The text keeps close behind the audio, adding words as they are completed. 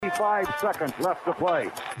25 seconds left to play.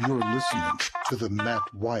 You're listening to the Matt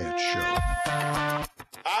Wyatt Show.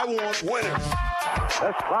 I want winners.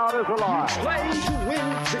 This crowd is alive. Play to win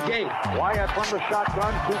the game. Wyatt from the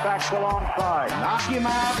shotgun, two backs alongside. Knock him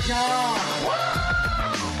out, John.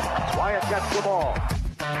 Wyatt gets the ball.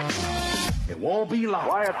 It won't be long.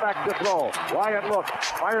 Wyatt back to throw. Wyatt looks,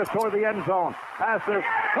 fires toward the end zone. Passes,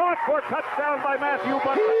 caught for touchdown by Matthew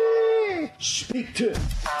Butler. Speak to him.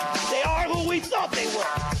 They are who we thought they were.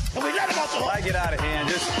 And we let them off the hook. I get out of hand.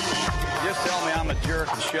 Just tell me I'm a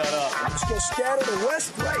jerk and shut up. Let's go scatter the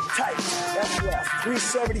west, right, tight. That's left.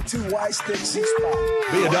 372 Y stick, C-spot.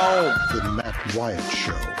 Be a dog. The Matt Wyatt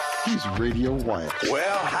Show. He's Radio Wyatt.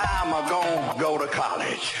 Well, how am I going to go to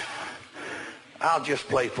college? I'll just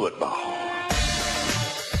play football.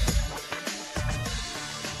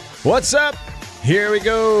 What's up? Here we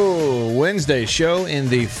go. Wednesday show in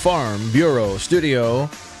the Farm Bureau studio.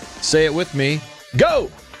 Say it with me.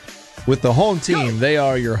 Go! With the home team. Go. They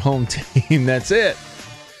are your home team. That's it.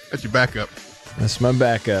 That's your backup. That's my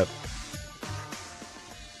backup.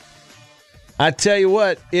 I tell you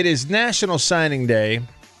what, it is National Signing Day.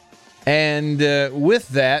 And with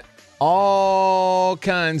that, all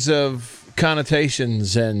kinds of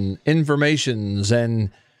connotations and informations and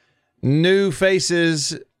new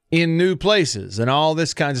faces in new places and all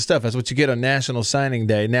this kinds of stuff. That's what you get on National Signing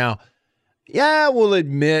Day. Now, yeah, I will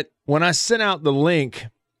admit, when I sent out the link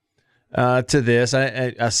to this,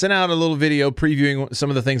 I sent out a little video previewing some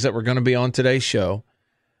of the things that were going to be on today's show.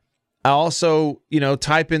 I also,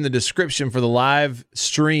 type in the description for the live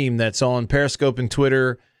stream that's on Periscope and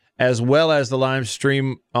Twitter, as well as the live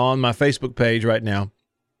stream on my Facebook page right now.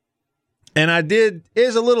 And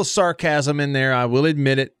there's a little sarcasm in there, I will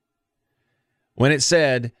admit it, when it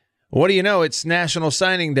said, what do you know, it's National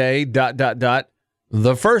Signing Day, ...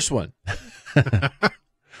 the first one.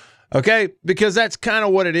 Okay, because that's kind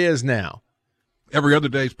of what it is now. Every other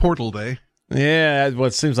day's portal day. Yeah, what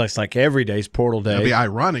it seems like every day's portal day. It'd be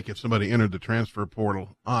ironic if somebody entered the transfer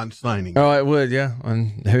portal on signing. Oh, it would, yeah.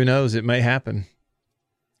 And who knows, it may happen.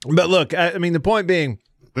 But look, I mean, the point being,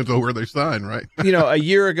 depends on where they sign, right? A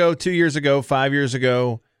year ago, 2 years ago, 5 years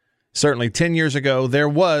ago, certainly 10 years ago, there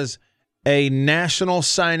was a National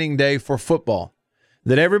Signing Day for football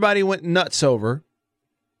that everybody went nuts over.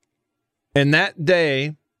 And that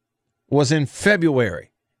day was in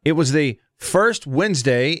February. It was the first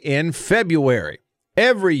Wednesday in February.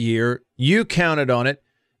 Every year, you counted on it.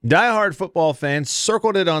 Diehard football fans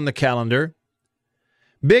circled it on the calendar.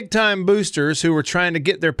 Big-time boosters who were trying to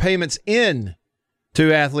get their payments in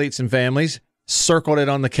to athletes and families circled it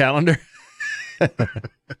on the calendar.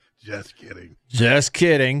 Just kidding. Just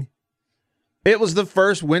kidding. It was the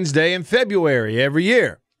first Wednesday in February every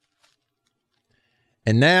year.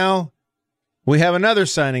 And now we have another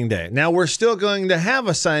signing day. Now we're still going to have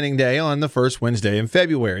a signing day on the first Wednesday in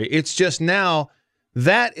February. It's just now,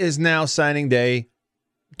 that is now signing day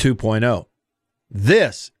 2.0.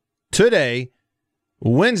 This, today,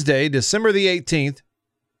 Wednesday, December the 18th,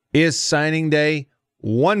 is signing day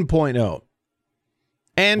 1.0.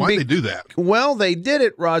 And why did they do that? Well, they did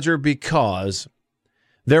it, Roger, because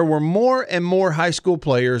there were more and more high school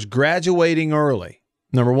players graduating early,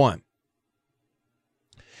 number one.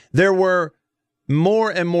 There were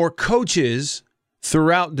more and more coaches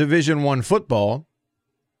throughout Division I football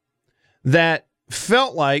that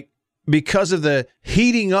felt like, because of the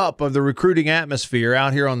heating up of the recruiting atmosphere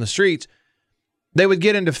out here on the streets, they would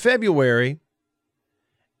get into February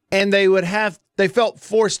and they felt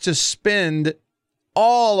forced to spend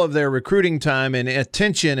all of their recruiting time and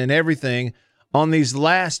attention and everything on these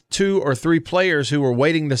last 2 or 3 players who were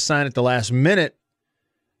waiting to sign at the last minute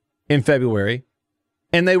in February.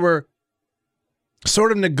 And they were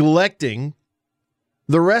sort of neglecting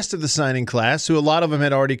the rest of the signing class, who a lot of them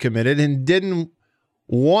had already committed and didn't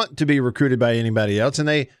want to be recruited by anybody else. And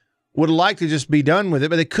they would like to just be done with it,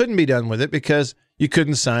 but they couldn't be done with it because you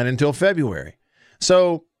couldn't sign until February.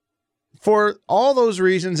 So for all those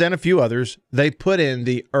reasons and a few others, they put in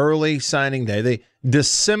the early signing day, the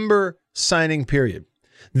December signing period.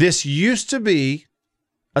 This used to be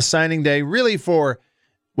a signing day really for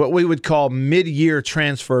what we would call mid-year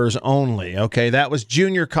transfers only. Okay, that was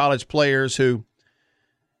junior college players who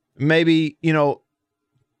maybe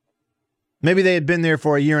they had been there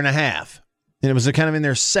for a year and a half, and it was kind of in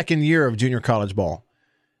their second year of junior college ball.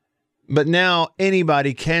 But now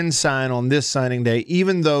anybody can sign on this signing day,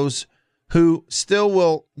 even those who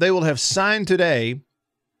they will have signed today.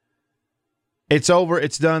 It's over,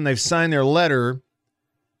 it's done, they've signed their letter,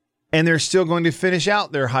 and they're still going to finish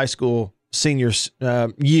out their high school senior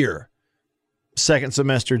year, second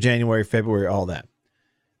semester, January, February, all that.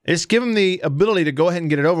 Just give them the ability to go ahead and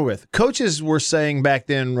get it over with. Coaches were saying back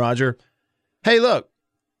then, Roger, hey, look,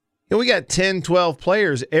 we got 10, 12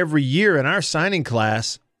 players every year in our signing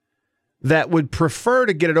class that would prefer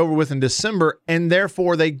to get it over with in December, and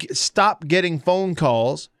therefore they stop getting phone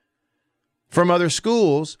calls from other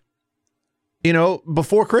schools,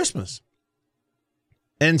 before Christmas.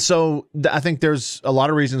 And so I think there's a lot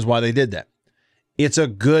of reasons why they did that. It's a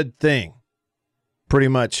good thing, pretty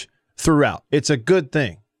much throughout. It's a good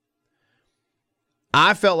thing.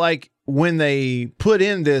 I felt like when they put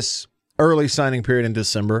in this early signing period in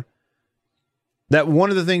December, that one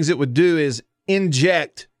of the things it would do is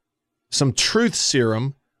inject some truth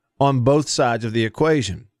serum on both sides of the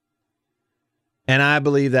equation. And I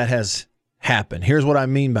believe that has happened. Here's what I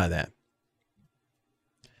mean by that.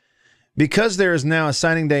 Because there is now a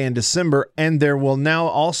signing day in December, and there will now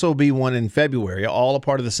also be one in February, all a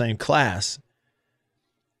part of the same class,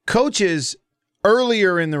 coaches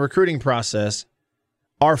earlier in the recruiting process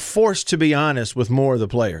are forced to be honest with more of the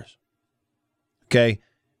players. Okay?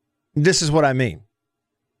 This is what I mean.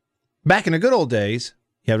 Back in the good old days,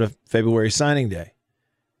 you have a February signing day,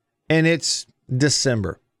 and it's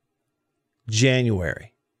December,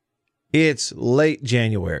 January. It's late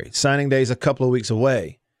January. Signing day is a couple of weeks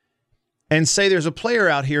away. And say there's a player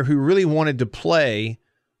out here who really wanted to play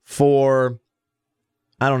for,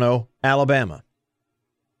 Alabama.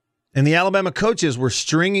 And the Alabama coaches were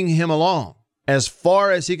stringing him along as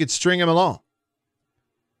far as he could string him along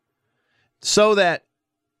so that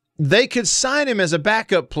they could sign him as a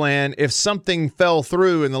backup plan if something fell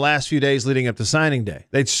through in the last few days leading up to signing day.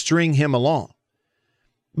 They'd string him along.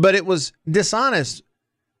 But it was dishonest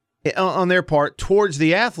on their part towards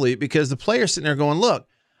the athlete because the player's sitting there going, look,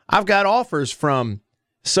 I've got offers from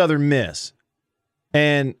Southern Miss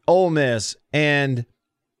and Ole Miss and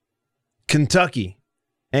Kentucky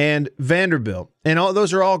and Vanderbilt. And all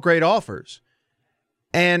those are all great offers.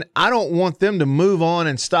 And I don't want them to move on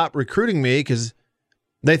and stop recruiting me because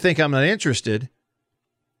they think I'm not interested.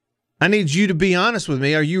 I need you to be honest with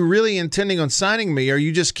me. Are you really intending on signing me? Or are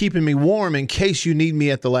you just keeping me warm in case you need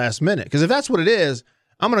me at the last minute? Because if that's what it is,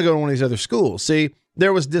 I'm going to go to one of these other schools. See,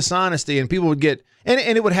 there was dishonesty and people would get, and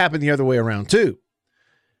it would happen the other way around too.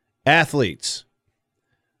 Athletes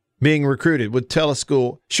being recruited would tell a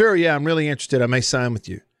school, sure, yeah, I'm really interested. I may sign with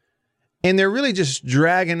you. And they're really just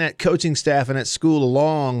dragging that coaching staff and that school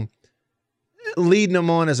along, leading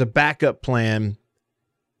them on as a backup plan,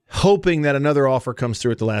 hoping that another offer comes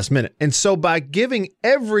through at the last minute. And so by giving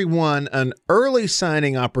everyone an early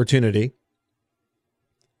signing opportunity,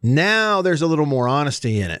 now there's a little more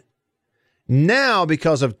honesty in it. Now,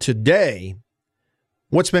 because of today,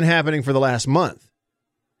 what's been happening for the last month,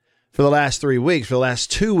 for the last 3 weeks, for the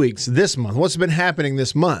last 2 weeks, this month, what's been happening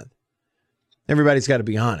this month? Everybody's got to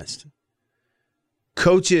be honest.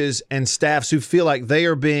 Coaches and staffs who feel like they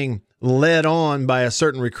are being led on by a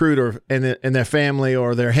certain recruiter and their family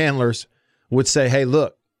or their handlers would say, hey,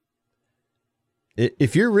 look,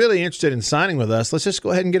 if you're really interested in signing with us, let's just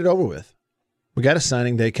go ahead and get it over with. We got a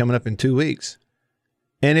signing day coming up in 2 weeks.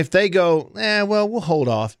 And if they go, we'll hold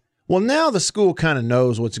off. Well, now the school kind of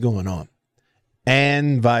knows what's going on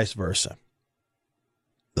and vice versa.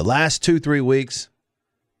 The last 2-3 weeks,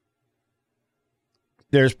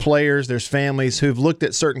 there's players, there's families who've looked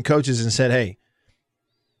at certain coaches and said, hey,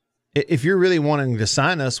 if you're really wanting to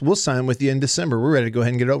sign us, we'll sign with you in December. We're ready to go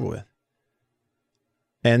ahead and get it over with.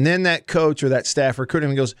 And then that coach or that staff recruiting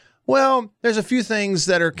him goes, well, there's a few things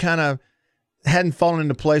that are kind of hadn't fallen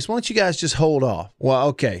into place. Why don't you guys just hold off? Well,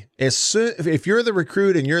 okay. If you're the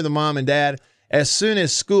recruit and you're the mom and dad, as soon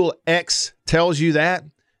as school X tells you that,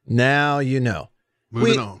 now you know.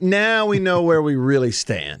 Moving on. Now we know where we really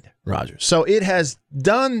stand, Roger. So it has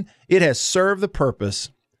served the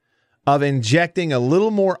purpose of injecting a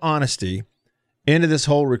little more honesty into this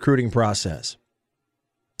whole recruiting process.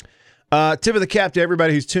 Tip of the cap to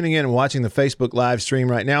everybody who's tuning in and watching the Facebook live stream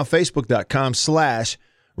right now,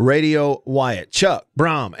 facebook.com/Radio Wyatt. Chuck,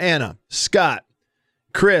 Brom, Anna, Scott,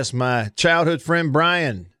 Chris, my childhood friend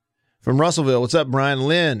Brian from Russellville. What's up, Brian?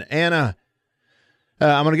 Lynn, Anna.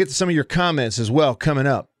 I'm going to get to some of your comments as well coming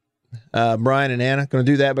up. Brian and Anna, going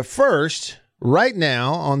to do that. But first, right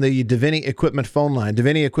now on the Davini Equipment phone line,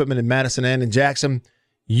 Davini Equipment in Madison and in Jackson,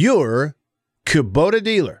 your Kubota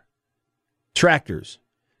dealer. Tractors,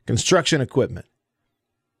 construction equipment,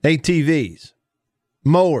 ATVs,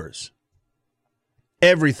 mowers,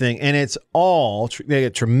 everything. And it's all, they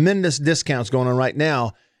get tremendous discounts going on right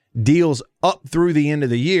now. Deals up through the end of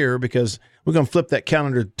the year because we're going to flip that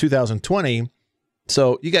calendar to 2020.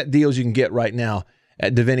 So you got deals you can get right now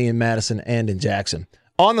at Davini in Madison and in Jackson.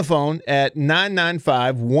 On the phone at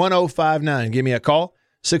 995-1059. Give me a call,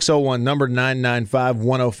 601 number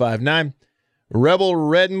 995-1059. Rebel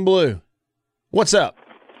Red and Blue. What's up?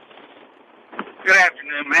 Good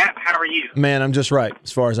afternoon, Matt. How are you? Man, I'm just right,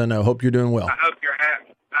 as far as I know. Hope you're doing well. I hope you're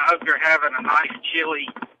having a nice, chilly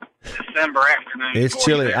December afternoon. It's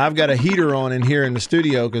chilly. I've got a heater on in here in the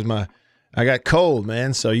studio because I got cold,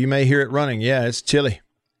 man, so you may hear it running. Yeah, it's chilly.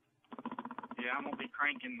 Yeah, I'm going to be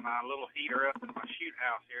cranking my little heater up in my shoot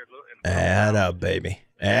house here. Atta, baby.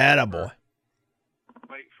 Atta, boy.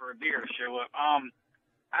 Wait for a deer to show up.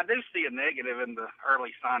 I do see a negative in the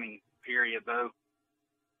early signing period, though.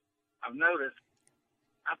 I've noticed,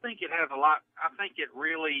 I think it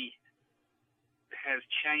really has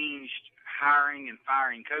changed hiring and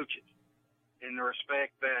firing coaches in the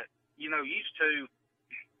respect that, used to,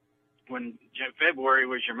 when February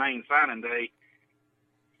was your main signing day,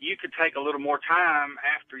 you could take a little more time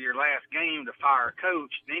after your last game to fire a coach.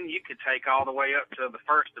 Then you could take all the way up to the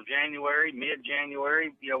 1st of January, mid-January,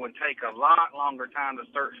 and take a lot longer time to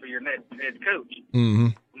search for your head coach.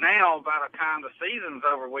 Mm-hmm. Now, by the time the season's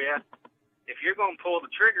over with, if you're going to pull the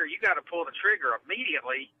trigger, you got to pull the trigger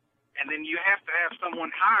immediately, and then you have to have someone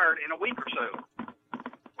hired in a week or so,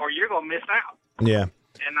 or you're going to miss out. Yeah.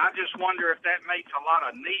 And I just wonder if that makes a lot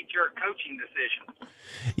of knee-jerk coaching decisions.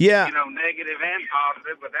 Yeah. Negative and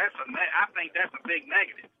positive, but I think that's a big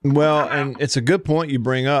negative. Well, and it's a good point you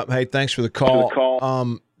bring up. Hey, thanks for the call.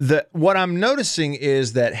 What I'm noticing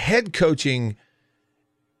is that head coaching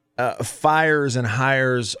fires and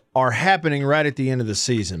hires are happening right at the end of the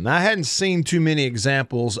season. I hadn't seen too many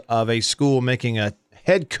examples of a school making a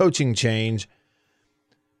head coaching change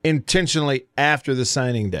intentionally after the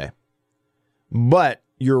signing day. But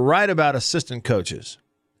you're right about assistant coaches.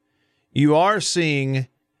 You are seeing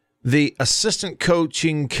the assistant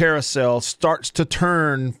coaching carousel starts to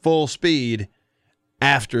turn full speed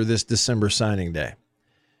after this December signing day.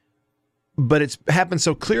 But it's happened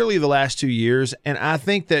so clearly the last 2 years, and I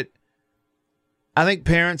think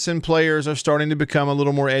parents and players are starting to become a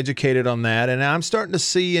little more educated on that, and I'm starting to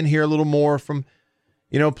see and hear a little more from,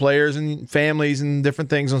 players and families and different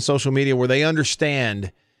things on social media where they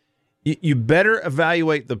understand you better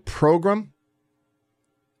evaluate the program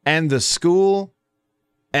and the school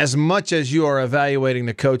as much as you are evaluating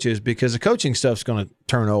the coaches, because the coaching stuff's going to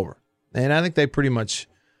turn over. And I think they pretty much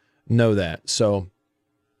know that. So,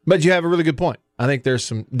 but you have a really good point. I think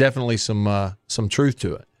there's definitely some truth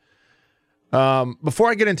to it. Before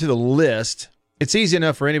I get into the list, it's easy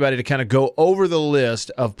enough for anybody to kind of go over the list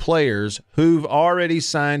of players who've already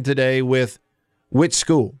signed today with which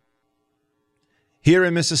school. Here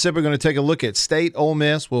in Mississippi, we're going to take a look at State, Ole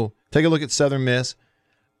Miss. We'll take a look at Southern Miss.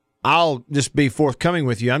 I'll just be forthcoming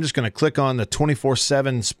with you. I'm just going to click on the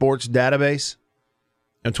 24/7 Sports database.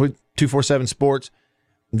 247 Sports.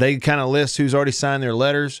 They kind of list who's already signed their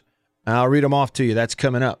letters. I'll read them off to you. That's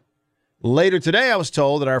coming up. Later today, I was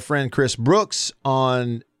told that our friend Chris Brooks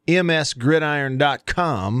on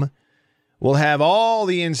msgridiron.com will have all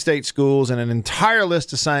the in-state schools and an entire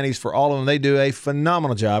list of signees for all of them. They do a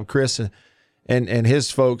phenomenal job, Chris and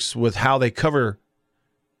his folks, with how they cover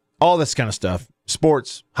all this kind of stuff.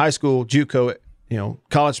 Sports, high school, JUCO,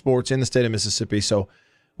 college sports in the state of Mississippi. So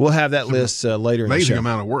we'll have that list later in the show. Amazing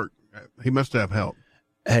amount of work. He must have help.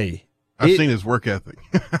 Hey. I've seen his work ethic.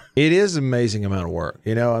 It is an amazing amount of work.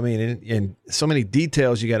 And so many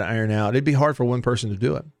details you got to iron out. It'd be hard for one person to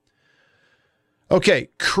do it. Okay,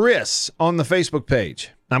 Chris on the Facebook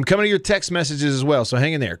page. I'm coming to your text messages as well, so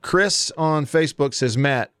hang in there. Chris on Facebook says,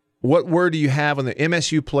 Matt, what word do you have on the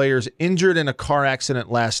MSU players injured in a car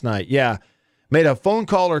accident last night? Yeah, made a phone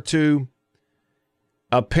call or two.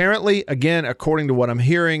 Apparently, again, according to what I'm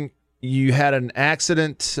hearing, you had an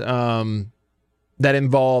accident that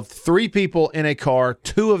involved 3 people in a car.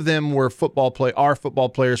 2 of them were football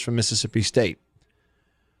players from Mississippi State.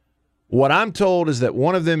 What I'm told is that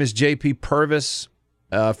one of them is J.P. Purvis,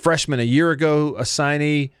 a freshman a year ago, a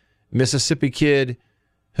signee, Mississippi kid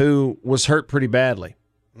who was hurt pretty badly.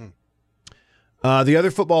 The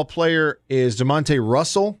other football player is DeMonte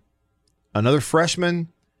Russell, another freshman.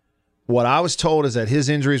 What I was told is that his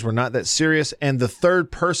injuries were not that serious. And the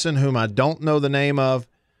third person, whom I don't know the name of,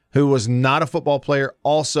 who was not a football player,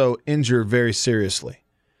 also injured very seriously.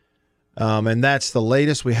 And that's the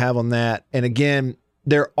latest we have on that. And again,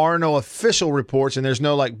 there are no official reports, and there's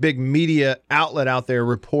no big media outlet out there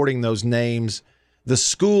reporting those names. The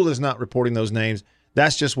school is not reporting those names.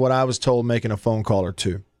 That's just what I was told making a phone call or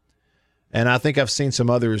two. And I think I've seen some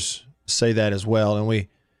others say that as well. And I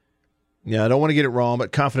don't want to get it wrong,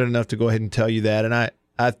 but confident enough to go ahead and tell you that. And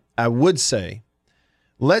I would say,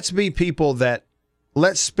 let's be people that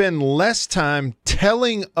let's spend less time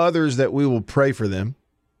telling others that we will pray for them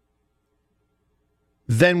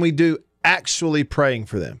than we do actually praying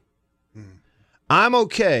for them. I'm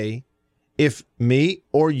okay if me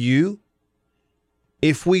or you,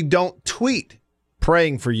 if we don't tweet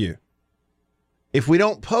praying for you, if we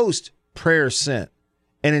don't post prayers sent,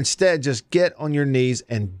 and instead just get on your knees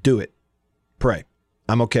and do it. Pray.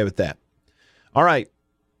 I'm okay with that. All right.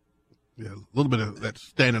 Yeah, a little bit of that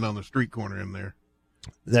standing on the street corner in there.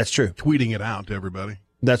 That's true. Tweeting it out to everybody.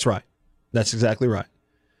 That's right. That's exactly right.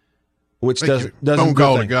 Which doesn't Phone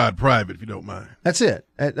call to God private if you don't mind. That's it.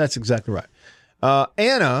 That's exactly right.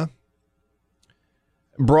 Anna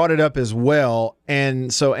brought it up as well.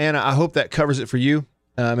 And so, Anna, I hope that covers it for you.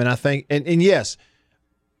 And I think, and yes,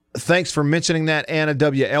 thanks for mentioning that, Anna.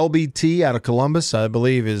 WLBT out of Columbus, I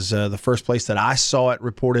believe, is the first place that I saw it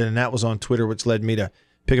reported, and that was on Twitter, which led me to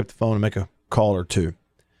pick up the phone and make a call or two.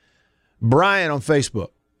 Brian on Facebook,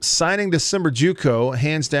 signing December JUCO,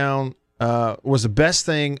 hands down, was the best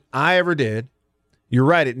thing I ever did. You're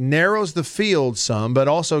right, it narrows the field some, but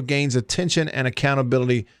also gains attention and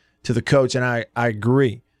accountability to the coach, and I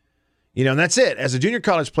agree. You know, and that's it. As a junior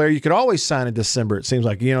college player, you could always sign in December, it seems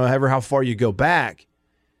like, however how far you go back.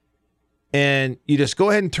 And you just go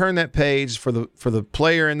ahead and turn that page for the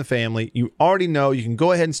player and the family. You already know you can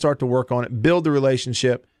go ahead and start to work on it, build the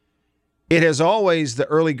relationship. It has always the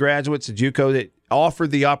early graduates at JUCO that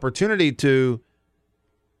offered the opportunity to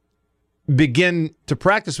begin to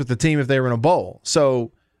practice with the team if they were in a bowl.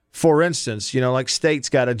 So, for instance, like State's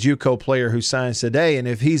got a JUCO player who signs today, and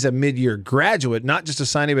if he's a mid-year graduate, not just a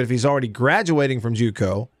signee, but if he's already graduating from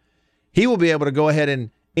JUCO, he will be able to go ahead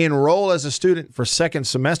and enroll as a student for second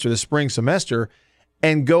semester, the spring semester,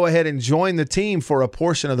 and go ahead and join the team for a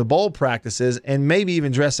portion of the bowl practices and maybe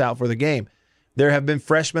even dress out for the game. There have been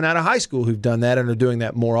freshmen out of high school who've done that and are doing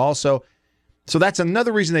that more also. So that's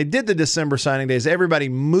another reason they did the December signing day, is everybody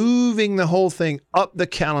moving the whole thing up the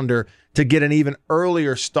calendar to get an even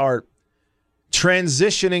earlier start,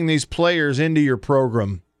 transitioning these players into your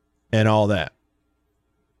program and all that.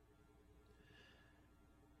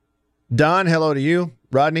 Don, hello to you.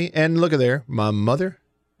 Rodney, and look at there, my mother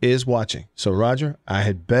is watching. So, Roger, I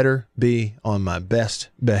had better be on my best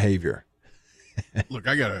behavior. Look,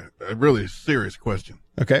 I got a really serious question.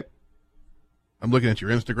 Okay. I'm looking at your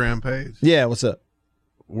Instagram page. Yeah, what's up?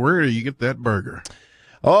 Where do you get that burger?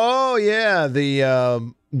 Oh, yeah,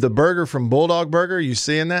 the burger from Bulldog Burger. You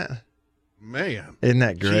seeing that? Man. Isn't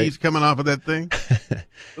that great? Cheese coming off of that thing.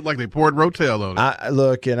 Looked like they poured Rotel on it.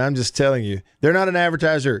 Look, and I'm just telling you, they're not an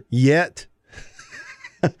advertiser yet,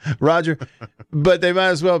 Roger, but they might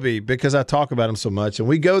as well be because I talk about them so much. And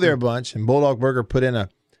we go there a bunch, and Bulldog Burger put in a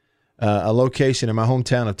location in my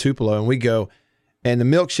hometown of Tupelo, and we go, and the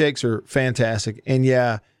milkshakes are fantastic. And,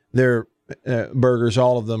 yeah, their burgers,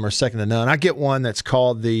 all of them are second to none. I get one that's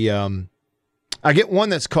called the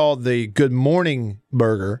Good Morning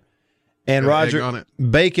Burger. And Roger,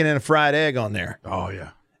 bacon and a fried egg on there. Oh,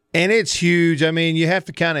 yeah. And it's huge. I mean, you have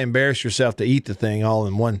to kind of embarrass yourself to eat the thing all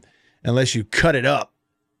in one unless you cut it up.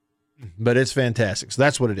 But it's fantastic. So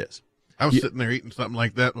that's what it is. I was sitting there eating something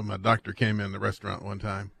like that when my doctor came in the restaurant one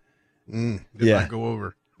time. Did not go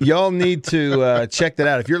over. Y'all need to check that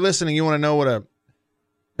out. If you're listening, you want to know what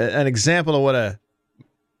an example of what a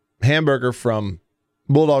hamburger from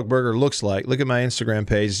Bulldog Burger looks like. Look at my Instagram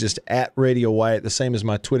page, just at Radio Wyatt, the same as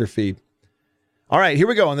my Twitter feed. All right, here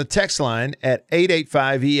we go on the text line at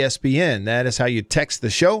 885-ESPN. That is how you text the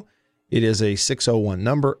show. It is a 601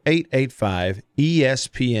 number,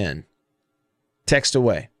 885-ESPN. Text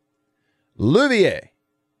away. Louvier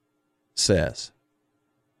says,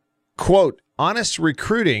 quote, honest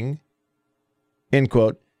recruiting, end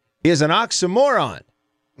quote, is an oxymoron.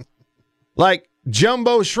 Like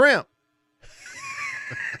jumbo shrimp.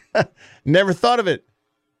 Never thought of it,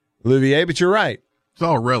 Louvier, but you're right. It's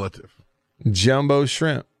all relative. Jumbo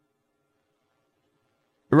shrimp.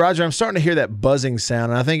 Roger, I'm starting to hear that buzzing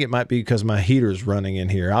sound, and I think it might be because my heater's running in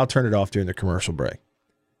here. I'll turn it off during the commercial break.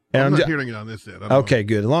 And I'm not hearing it on this end. Okay,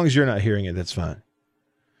 good. As long as you're not hearing it, that's fine.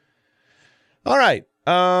 All right.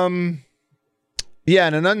 Yeah,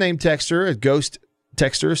 and an unnamed texter, a ghost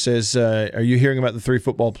texter, says, are you hearing about the 3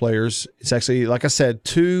 football players? It's actually, like I said,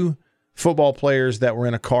 2 football players that were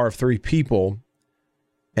in a car of 3 people.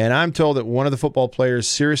 And I'm told that one of the football players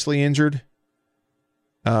seriously injured.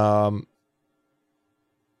 One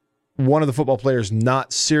of the football players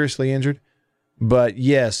not seriously injured. But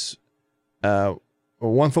yes,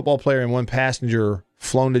 one football player and one passenger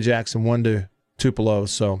flown to Jackson, one to Tupelo.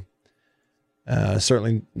 So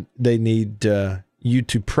certainly they need you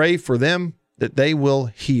to pray for them that they will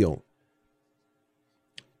heal.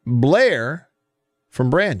 Blair from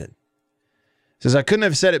Brandon Says, I couldn't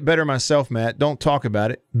have said it better myself, Matt. Don't talk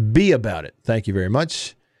about it. Be about it. Thank you very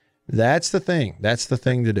much. That's the thing. That's the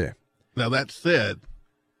thing to do. Now, that said,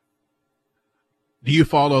 do you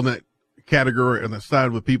fall on that category on the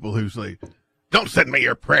side with people who say, don't send me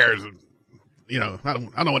your prayers? You know, I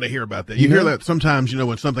don't want to hear about that. You hear that sometimes, you know,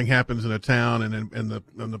 when something happens in a town and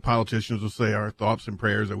the politicians will say our thoughts and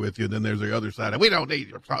prayers are with you. Then there's the other side. We don't need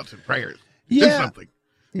your thoughts and prayers. Do something,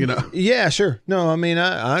 you know? Yeah, sure. No, I mean,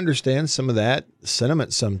 I understand some of that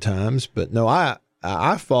sentiment sometimes, but no,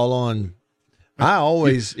 I fall on, I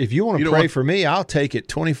always, if you want to pray for me, I'll take it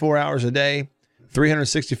 24 hours a day,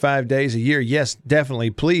 365 days a year. Yes,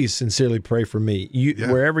 definitely. Please sincerely pray for me.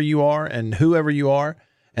 Wherever you are and whoever you are.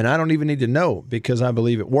 And I don't even need to know because I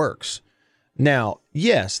believe it works. Now,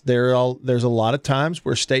 yes, there's a lot of times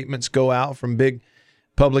where statements go out from big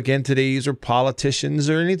public entities or politicians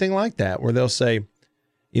or anything like that, where they'll say,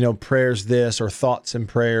 you know, prayers this or thoughts and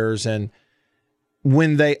prayers. And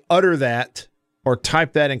when they utter that or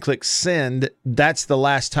type that and click send, that's the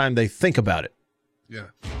last time they think about it. Yeah.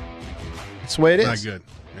 That's the way it is. Not good.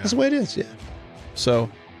 Yeah. That's the way it is, yeah. So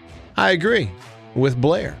I agree with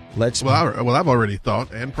Blair. I've already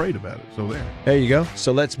thought and prayed about it. So there you go.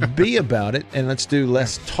 So let's be about it and let's do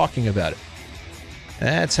less talking about it.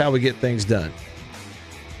 That's how we get things done.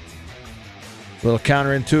 A little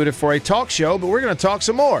counterintuitive for a talk show, but we're going to talk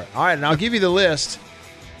some more. All right, and I'll give you the list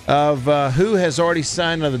of who has already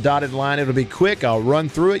signed on the dotted line. It'll be quick. I'll run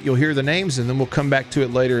through it. You'll hear the names, and then we'll come back to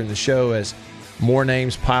it later in the show as more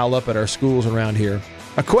names pile up at our schools around here.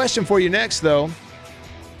 A question for you next, though.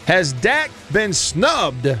 Has Dak been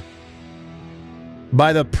snubbed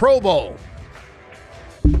by the Pro Bowl?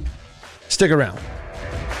 Stick around.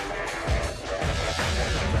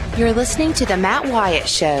 You're listening to The Matt Wyatt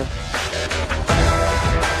Show.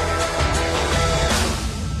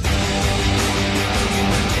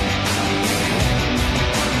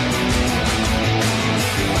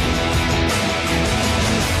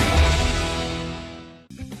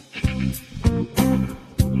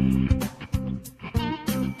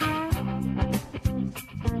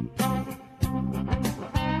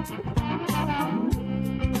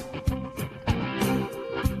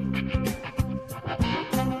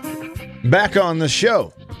 Back on the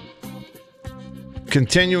show.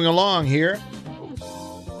 Continuing along here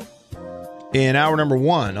in hour number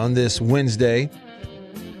 1 on this Wednesday.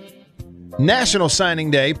 National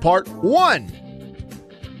Signing Day, Part 1.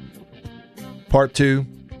 Part 2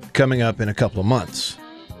 coming up in a couple of months.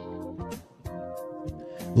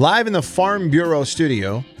 Live in the Farm Bureau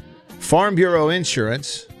studio, Farm Bureau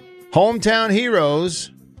Insurance, hometown heroes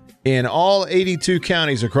in all 82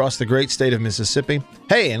 counties across the great state of Mississippi.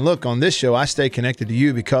 Hey, and look, on this show, I stay connected to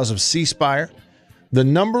you because of C Spire, the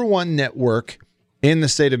 #1 network in the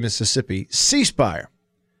state of Mississippi. C Spire.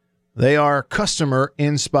 They are customer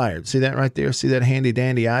inspired. See that right there? See that handy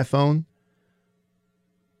dandy iPhone?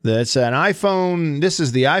 That's an iPhone. This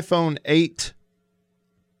is the iPhone 8.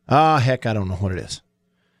 Heck, I don't know what it is.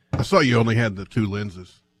 I saw you only had the 2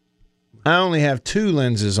 lenses. I only have 2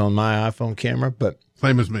 lenses on my iPhone camera, but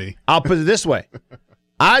same as me. I'll put it this way.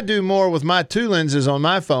 I do more with my 2 lenses on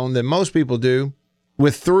my phone than most people do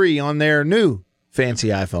with 3 on their new fancy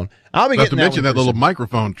iPhone. I'll be getting to mention that little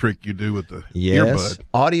microphone trick you do with the earbud.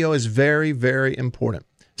 Audio is very, very important.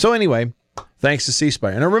 So anyway, thanks to C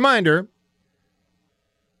Spire. And a reminder,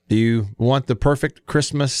 do you want the perfect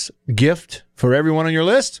Christmas gift for everyone on your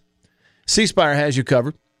list? C Spire has you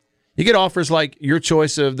covered. You get offers like your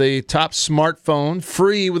choice of the top smartphone,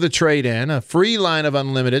 free with a trade-in, a free line of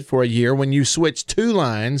unlimited for a year when you switch 2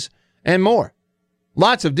 lines, and more.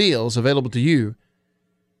 Lots of deals available to you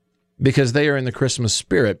because they are in the Christmas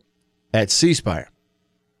spirit at C Spire.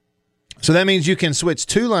 So that means you can switch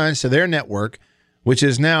 2 lines to their network, which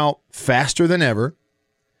is now faster than ever,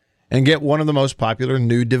 and get one of the most popular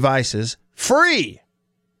new devices free.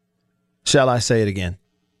 Shall I say it again?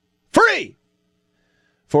 Free!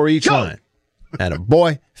 For each line. And a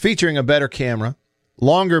boy, featuring a better camera,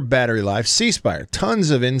 longer battery life, C Spire, tons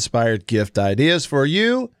of inspired gift ideas for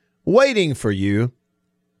you, waiting for you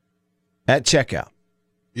at checkout.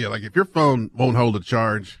 Yeah, like if your phone won't hold a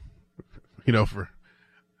charge, for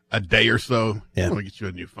a day or so, we'll get you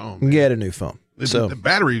a new phone. Man. Get a new phone. The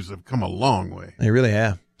batteries have come a long way. They really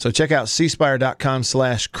have. So check out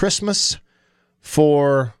cspire.com/Christmas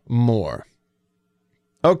for more.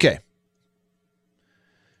 Okay.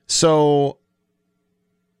 So,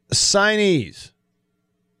 signees,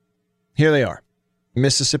 here they are.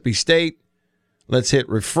 Mississippi State, let's hit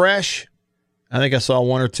refresh. I think I saw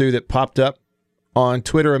 1 or 2 that popped up on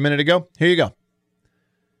Twitter a minute ago. Here you go.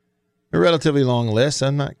 a relatively long list.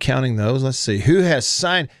 I'm not counting those. Let's see. Who has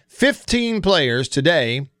signed 15 players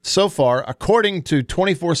today so far, according to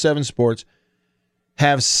 24/7 Sports,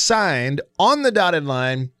 have signed on the dotted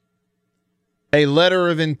line a letter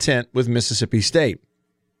of intent with Mississippi State.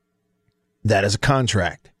 That is a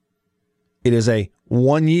contract. It is a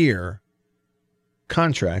 1-year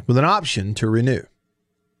contract with an option to renew.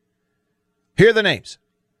 Here are the names.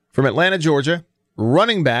 From Atlanta, Georgia,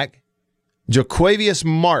 running back Jaquavius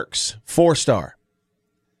Marks, 4-star.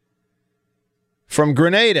 From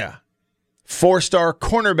Grenada, 4-star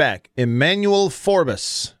cornerback Emmanuel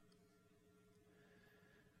Forbes.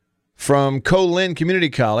 From Colin Community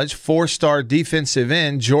College, 4-star defensive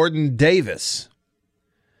end Jordan Davis.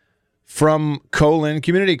 From Colin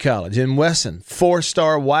Community College in Wesson,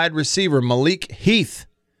 4-star wide receiver Malik Heath,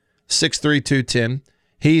 6'3", 210.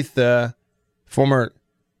 Heath, former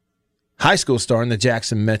high school star in the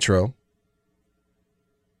Jackson Metro.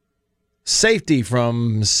 Safety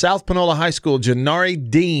from South Panola High School, Janari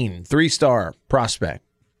Dean, 3-star prospect.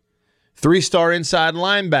 3-star inside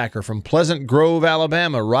linebacker from Pleasant Grove,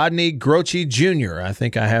 Alabama, Rodney Groce Jr. I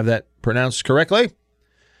think I have that pronounced correctly.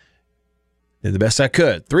 Did the best I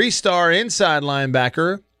could. 3-star inside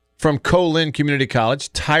linebacker from Colin Community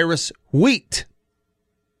College, Tyrus Wheat.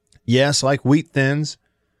 Yes, like wheat thins.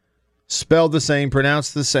 Spelled the same,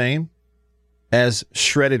 pronounced the same as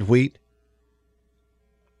shredded wheat.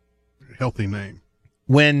 Healthy name.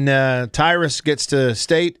 When Tyrus gets to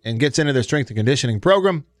state and gets into their strength and conditioning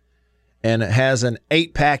program and has an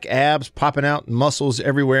 8-pack abs popping out and muscles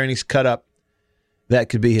everywhere and he's cut up, that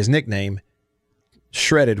could be his nickname,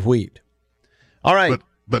 shredded wheat. All right.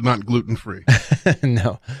 But not gluten-free.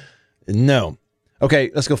 No.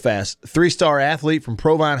 Okay, let's go fast. 3-star athlete from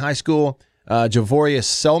Provine High School, Javorius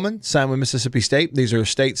Selman, signed with Mississippi State. These are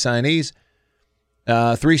state signees.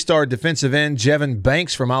 3-star defensive end, Jevin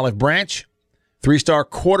Banks from Olive Branch. 3-star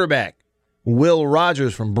quarterback, Will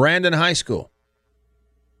Rogers from Brandon High School.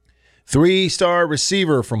 3-star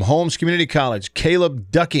receiver from Holmes Community College, Caleb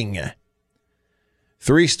Ducking.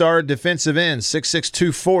 3-star defensive end, 6'6",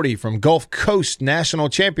 240 from Gulf Coast National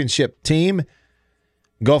Championship team,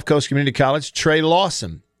 Gulf Coast Community College, Trey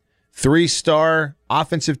Lawson. 3-star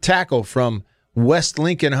offensive tackle from West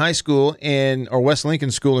Lincoln School in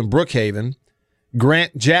Brookhaven,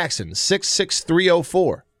 Grant Jackson, 6'6",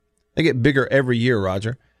 304. They get bigger every year,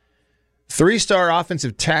 Roger. 3-star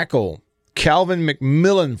offensive tackle, Calvin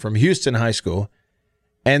McMillan from Houston High School.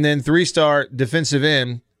 And then 3-star defensive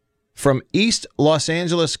end from East Los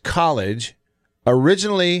Angeles College,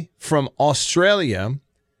 originally from Australia,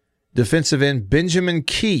 defensive end Benjamin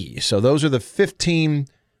Key. So those are the 15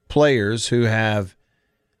 players who have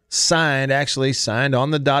signed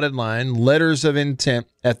on the dotted line, letters of intent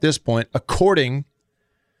at this point, according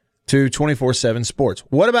to 24/7 Sports.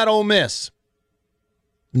 What about Ole Miss?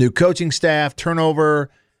 New coaching staff, turnover,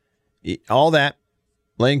 all that.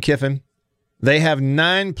 Lane Kiffin. They have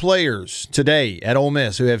 9 players today at Ole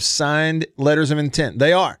Miss who have signed letters of intent.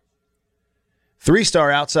 They are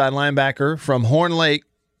 3-star outside linebacker from Horn Lake,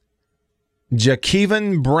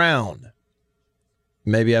 Jakeven Brown.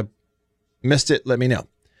 Maybe I missed it. Let me know.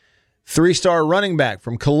 3-star running back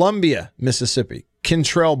from Columbia, Mississippi,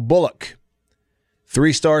 Kentrell Bullock.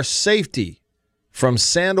 3-star safety from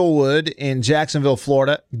Sandalwood in Jacksonville,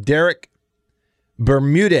 Florida, Derek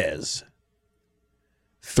Bermudez.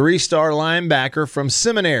 3-star linebacker from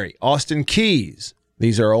Seminary, Austin Keys.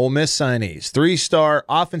 These are Ole Miss signees. 3-star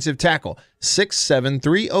offensive tackle, 6'7",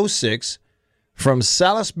 306 from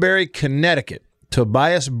Salisbury, Connecticut,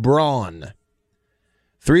 Tobias Braun.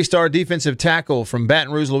 3-star defensive tackle from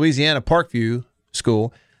Baton Rouge, Louisiana, Parkview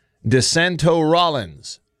School, DeSanto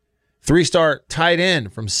Rollins. 3-star tight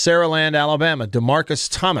end from Saraland, Alabama, DeMarcus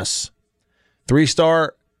Thomas.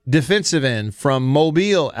 3-star defensive end from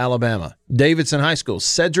Mobile, Alabama, Davidson High School,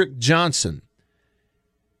 Cedric Johnson.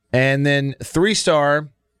 And then 3-star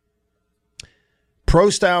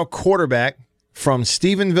pro-style quarterback from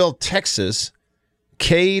Stephenville, Texas,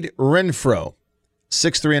 Cade Renfro,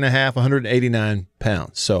 6'3.5", 189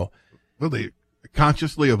 pounds. So, were they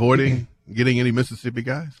consciously avoiding getting any Mississippi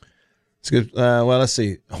guys? It's good. Well, let's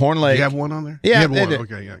see. Horn Lake. You have one on there? Yeah, they did.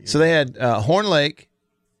 Okay, yeah. So they had Horn Lake,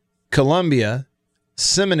 Columbia,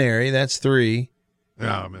 Seminary. That's 3.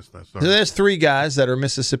 Yeah, I missed that. Sorry. So there's 3 guys that are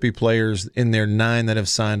Mississippi players in their 9 that have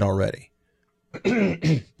signed already.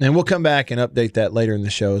 And we'll come back and update that later in the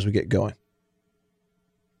show as we get going.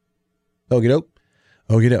 Okie doke.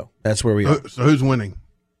 That's where we are. So who's winning?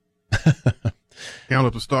 Count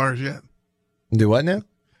up the stars yet? Do what now?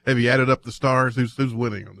 Have you added up the stars? Who's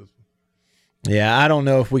winning on this one? Yeah, I don't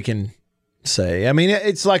know if we can say. I mean,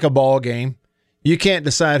 it's like a ball game. You can't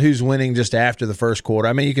decide who's winning just after the first quarter.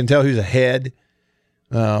 I mean, you can tell who's ahead.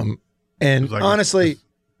 And honestly,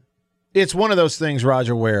 it's one of those things,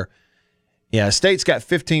 Roger, where, State's got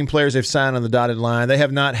 15 players they've signed on the dotted line. They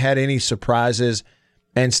have not had any surprises,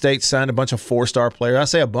 and State signed a bunch of 4-star players. I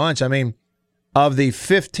say a bunch. I mean, of the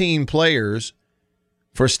 15 players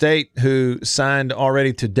for State who signed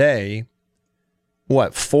already today,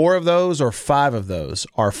 4 of those or 5 of those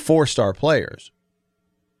are 4-star players?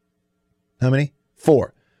 How many?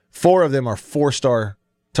 4. 4 of them are 4-star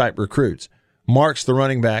type recruits. Marks, the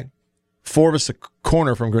running back. Forbes, the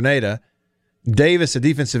corner from Grenada. Davis, a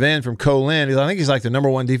defensive end from Colin. I think he's like the number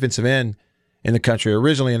 1 defensive end in the country.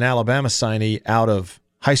 Originally an Alabama signee out of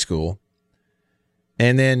high school.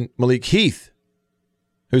 And then Malik Heath,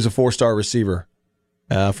 who's a 4-star receiver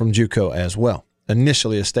from JUCO as well.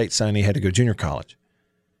 Initially a State signee, had to go junior college.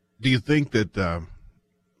 Do you think that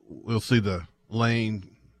we'll see the Lane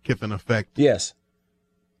Kiffin effect? Yes.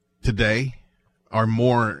 Today or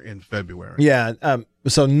more in February? Yeah.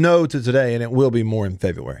 So no to today, and it will be more in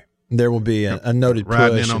February. There will be a noted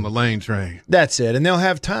riding push. In on the Lane train. That's it. And they'll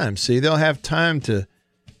have time. See, they'll have time to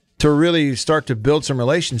really start to build some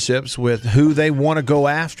relationships with who they want to go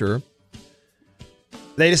after.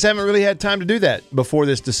 They just haven't really had time to do that before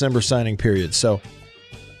this December signing period. So,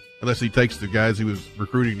 unless he takes the guys he was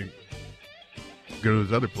recruiting to go to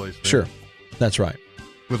his other place. There. Sure. That's right.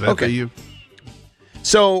 With FAU.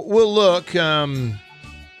 So we'll look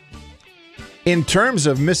in terms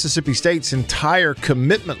of Mississippi State's entire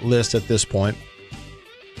commitment list at this point.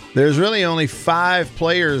 There's really only 5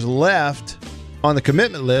 players left on the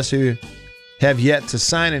commitment list who have yet to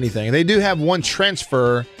sign anything. They do have 1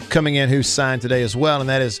 transfer coming in who signed today as well, and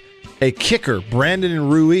that is a kicker, Brandon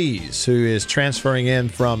Ruiz, who is transferring in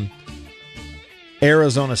from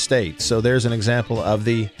Arizona State. So there's an example of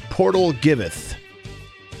the portal giveth.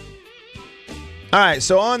 All right,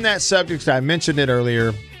 so on that subject, I mentioned it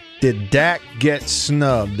earlier. Did Dak get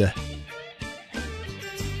snubbed? I'll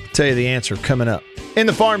tell you the answer coming up in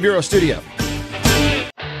the Farm Bureau studio.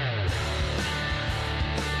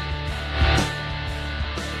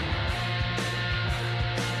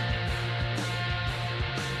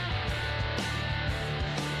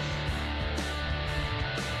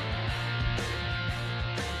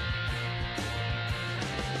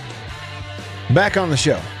 Back on the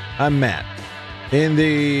show, I'm Matt. In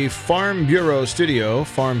the Farm Bureau studio,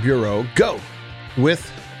 Farm Bureau Go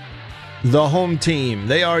with the home team.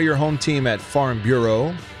 They are your home team at Farm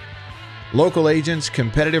Bureau. Local agents,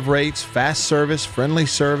 competitive rates, fast service, friendly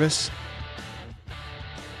service.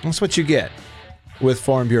 That's what you get with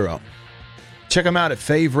Farm Bureau. Check them out at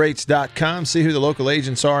favrates.com. See who the local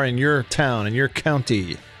agents are in your town, in your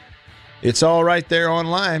county. It's all right there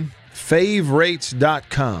online.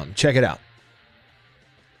 favrates.com. Check it out.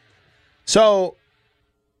 So,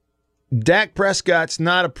 Dak Prescott's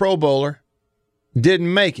not a Pro Bowler.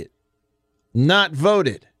 Didn't make it. Not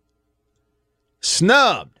voted.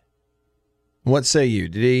 Snubbed. What say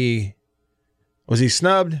you? Was he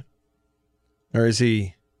snubbed? Or is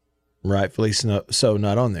he rightfully so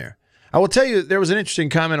not on there? I will tell you, there was an interesting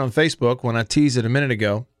comment on Facebook when I teased it a minute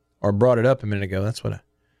ago, or brought it up a minute ago. That's what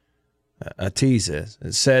a tease is.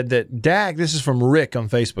 It said that Dak, this is from Rick on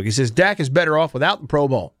Facebook. He says, Dak is better off without the Pro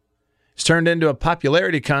Bowl. It's turned into a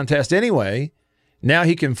popularity contest anyway. Now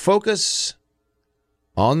he can focus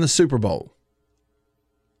on the Super Bowl.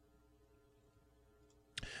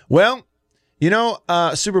 Well,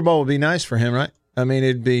 Super Bowl would be nice for him, right? I mean,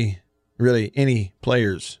 it'd be really any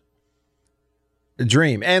player's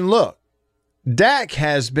dream. And look, Dak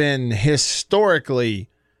has been historically,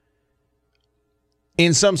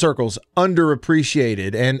 in some circles,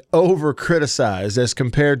 underappreciated and over-criticized as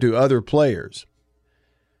compared to other players.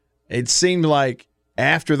 It seemed like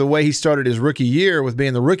after the way he started his rookie year with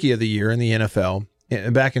being the rookie of the year in the NFL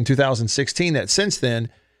back in 2016, that since then,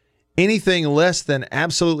 anything less than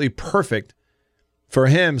absolutely perfect for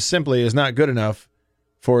him simply is not good enough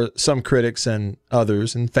for some critics and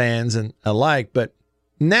others and fans and alike. But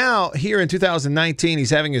now, here in 2019,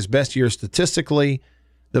 he's having his best year statistically.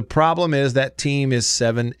 The problem is that team is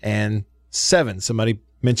 7-7. Somebody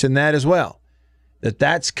mentioned that as well.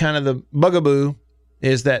 That's kind of the bugaboo,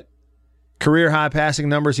 is that career high passing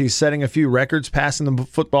numbers. He's setting a few records passing the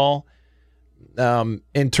football.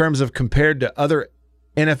 In terms of compared to other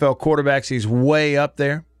NFL quarterbacks, he's way up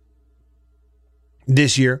there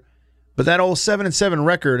this year. But that old 7-7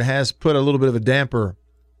 record has put a little bit of a damper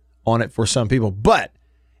on it for some people. But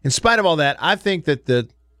in spite of all that, I think that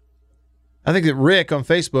Rick on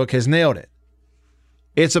Facebook has nailed it.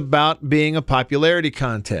 It's about being a popularity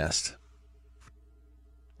contest.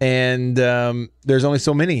 And there's only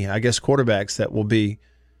so many, I guess, quarterbacks that will be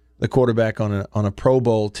the quarterback on a Pro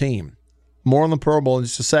Bowl team. More on the Pro Bowl in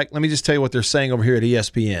just a sec. Let me just tell you what they're saying over here at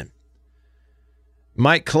ESPN.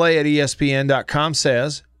 Mike Clay at ESPN.com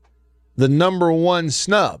says the number one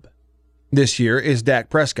snub this year is Dak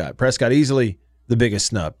Prescott. Prescott easily the biggest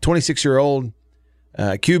snub. 26-year-old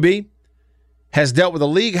QB has dealt with a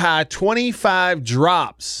league-high 25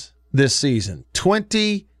 drops this season.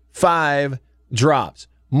 25 drops.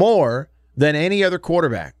 More than any other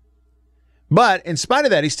quarterback. But in spite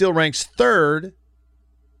of that, he still ranks third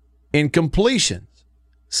in completions,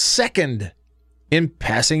 second in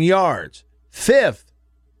passing yards, fifth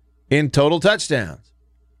in total touchdowns,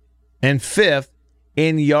 and fifth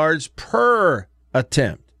in yards per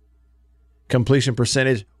attempt. Completion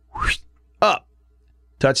percentage up,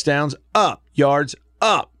 touchdowns up, yards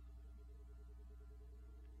up.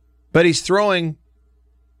 But he's throwing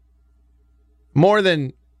more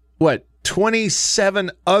than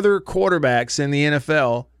 27 other quarterbacks in the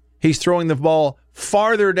NFL. He's throwing the ball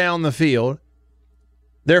farther down the field,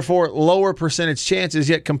 therefore lower percentage chances,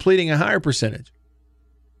 yet completing a higher percentage.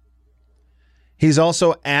 He's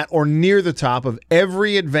also at or near the top of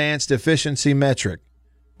every advanced efficiency metric.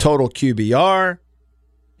 Total QBR,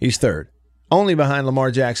 he's third, only behind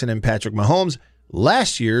Lamar Jackson and Patrick Mahomes,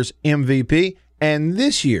 last year's MVP and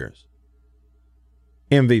this year's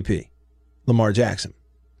MVP, Lamar Jackson.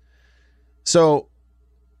 So,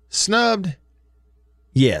 snubbed,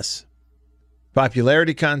 yes.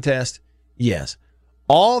 Popularity contest, yes.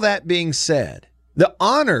 All that being said, the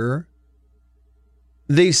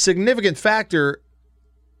significant factor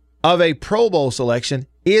of a Pro Bowl selection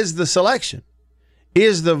is the selection,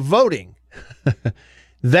 is the voting.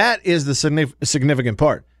 That is the significant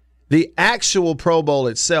part. The actual Pro Bowl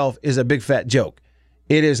itself is a big fat joke.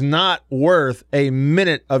 It is not worth a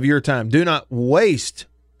minute of your time. Do not waste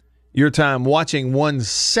your time watching 1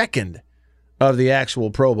 second of the actual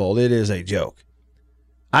Pro Bowl. It is a joke.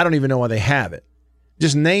 I don't even know why they have it.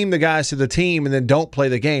 Just name the guys to the team and then don't play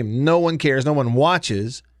the game. No one cares. No one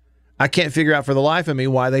watches. I can't figure out for the life of me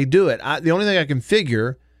why they do it. The only thing I can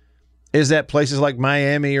figure is that places like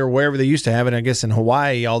Miami or wherever they used to have it, I guess in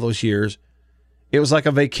Hawaii all those years, it was like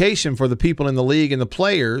a vacation for the people in the league and the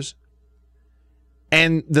players,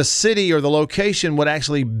 and the city or the location would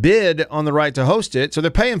actually bid on the right to host it, so they're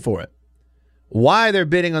paying for it. Why they're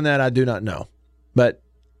bidding on that, I do not know. But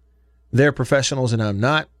they're professionals and I'm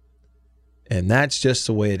not, and that's just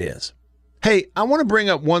the way it is. Hey, I want to bring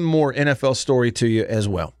up one more NFL story to you as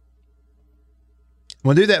well. I'm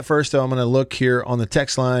going to do that first, though. I'm going to look here on the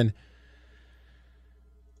text line.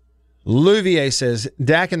 Louvier says,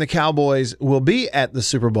 Dak and the Cowboys will be at the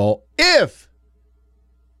Super Bowl if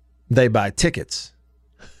they buy tickets.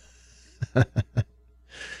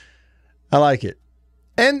 I like it.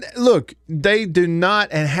 And look, they do not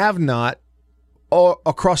and have not,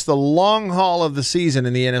 across the long haul of the season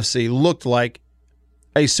in the NFC, looked like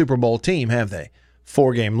a Super Bowl team, have they?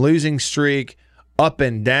 4-game losing streak, up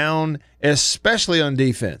and down, especially on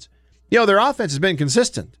defense. Their offense has been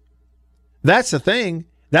consistent. That's the thing.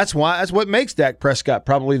 That's what makes Dak Prescott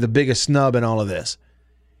probably the biggest snub in all of this,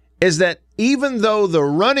 is that even though the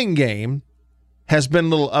running game has been a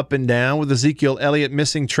little up and down with Ezekiel Elliott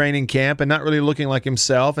missing training camp and not really looking like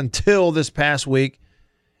himself until this past week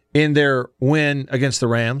in their win against the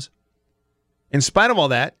Rams. In spite of all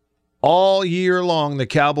that, all year long, the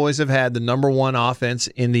Cowboys have had the number one offense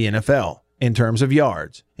in the NFL in terms of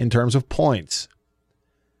yards, in terms of points.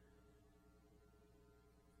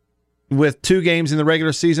 With 2 games in the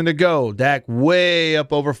regular season to go, Dak way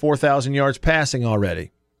up over 4,000 yards passing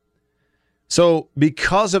already. So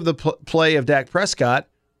because of the play of Dak Prescott,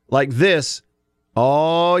 like this,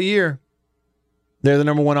 all year, they're the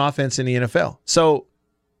number one offense in the NFL. So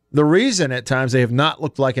the reason at times they have not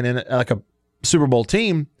looked like a Super Bowl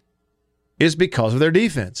team is because of their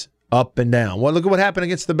defense, up and down. Well, look at what happened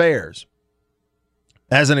against the Bears,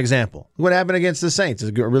 as an example. Look what happened against the Saints.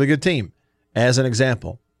 It's a really good team, as an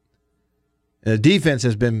example. The defense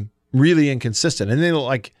has been really inconsistent. And they look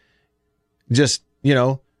like just,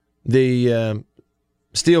 the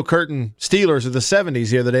Steel Curtain Steelers of the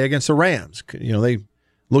 70s the other day against the Rams. They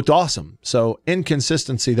looked awesome. So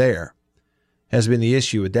inconsistency there has been the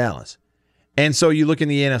issue with Dallas. And so you look in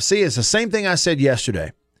the NFC, it's the same thing I said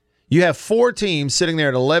yesterday. You have 4 teams sitting there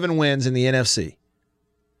at 11 wins in the NFC.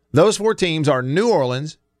 Those 4 teams are New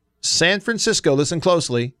Orleans, San Francisco, listen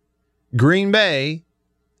closely, Green Bay,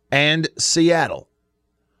 and Seattle.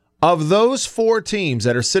 Of those 4 teams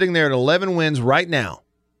that are sitting there at 11 wins right now,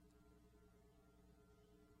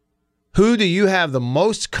 who do you have the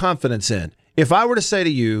most confidence in? If I were to say to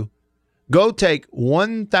you, Go take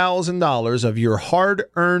 $1,000 of your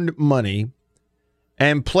hard-earned money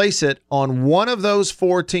and place it on one of those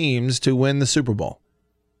 4 teams to win the Super Bowl.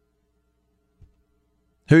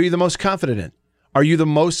 Who are you the most confident in? Are you the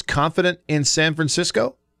most confident in San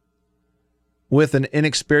Francisco with an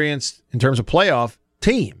inexperienced, in terms of playoff,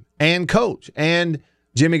 team and coach and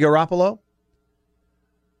Jimmy Garoppolo?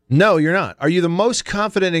 No, you're not. Are you the most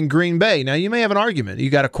confident in Green Bay? Now, you may have an argument. You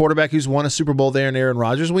got a quarterback who's won a Super Bowl there in Aaron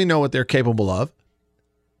Rodgers. We know what they're capable of.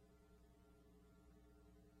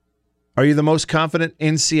 Are you the most confident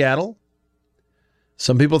in Seattle?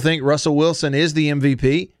 Some people think Russell Wilson is the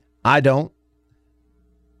MVP. I don't.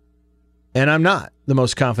 And I'm not the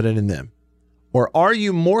most confident in them. Or are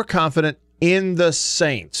you more confident in the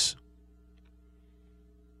Saints?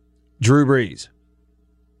 Drew Brees,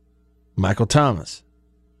 Michael Thomas,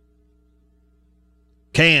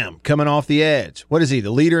 Cam coming off the edge. What is he,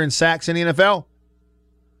 the leader in sacks in the NFL?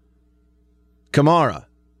 Kamara,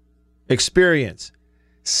 experience,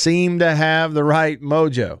 seem to have the right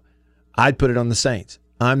mojo. I'd put it on the Saints.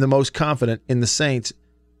 I'm the most confident in the Saints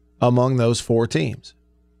among those 4 teams.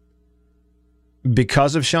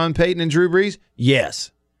 Because of Sean Payton and Drew Brees?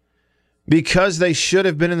 Yes. Because they should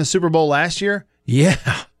have been in the Super Bowl last year?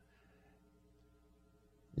 Yeah.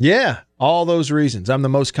 Yeah, all those reasons. I'm the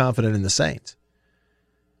most confident in the Saints.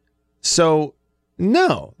 So,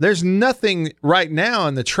 no, there's nothing right now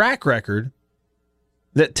in the track record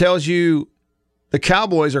that tells you the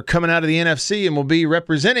Cowboys are coming out of the NFC and will be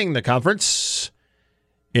representing the conference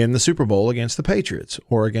in the Super Bowl against the Patriots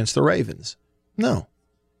or against the Ravens. No.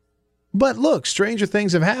 But look, stranger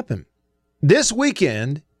things have happened. This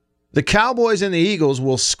weekend, the Cowboys and the Eagles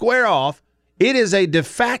will square off. It is a de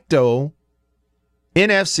facto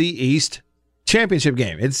NFC East championship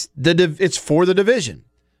game. It's for the division.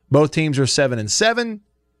 Both teams are 7-7.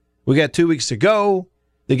 We got 2 weeks to go.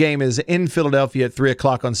 The game is in Philadelphia at 3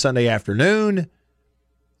 o'clock on Sunday afternoon.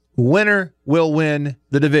 Winner will win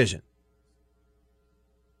the division.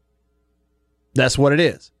 That's what it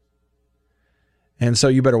is. And so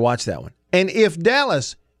you better watch that one. And if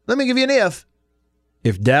Dallas, let me give you an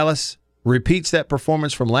if Dallas repeats that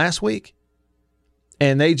performance from last week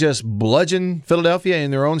and they just bludgeon Philadelphia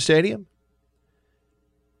in their own stadium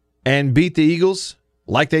and beat the Eagles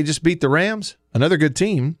like they just beat the Rams, another good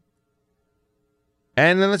team,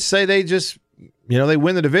 and then let's say they just, they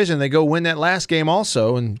win the division, they go win that last game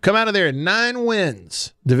also and come out of there at 9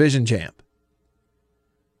 wins, division champ.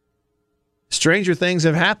 Stranger things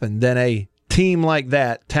have happened than a team like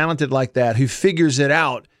that, talented like that, who figures it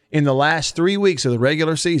out in the last 3 weeks of the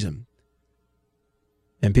regular season.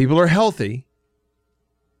 And people are healthy.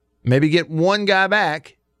 Maybe get one guy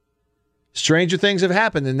back. Stranger things have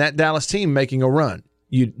happened than that Dallas team making a run.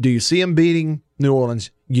 Do you see them beating New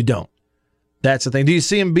Orleans? You don't. That's the thing. Do you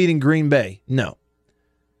see them beating Green Bay? No.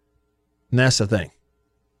 And that's the thing.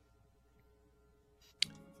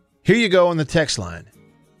 Here you go on the text line.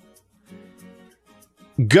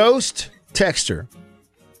 Ghost Texter.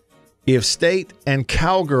 If State and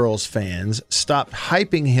Cowgirls fans stopped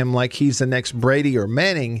hyping him like he's the next Brady or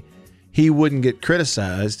Manning, he wouldn't get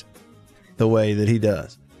criticized the way that he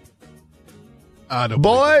does.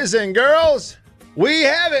 Boys and girls, we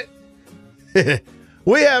have it.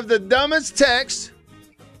 We have the dumbest text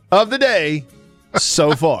of the day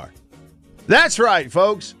so far. That's right,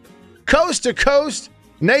 folks. Coast to coast,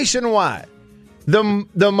 nationwide.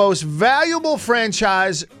 The most valuable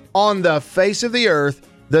franchise on the face of the earth,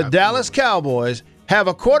 the Dallas Cowboys, have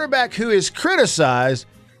a quarterback who is criticized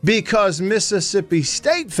because Mississippi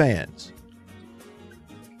State fans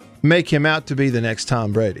make him out to be the next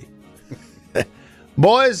Tom Brady.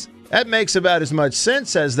 Boys, that makes about as much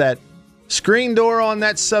sense as that screen door on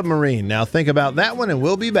that submarine. Now think about that one, and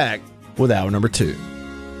we'll be back with hour number 2.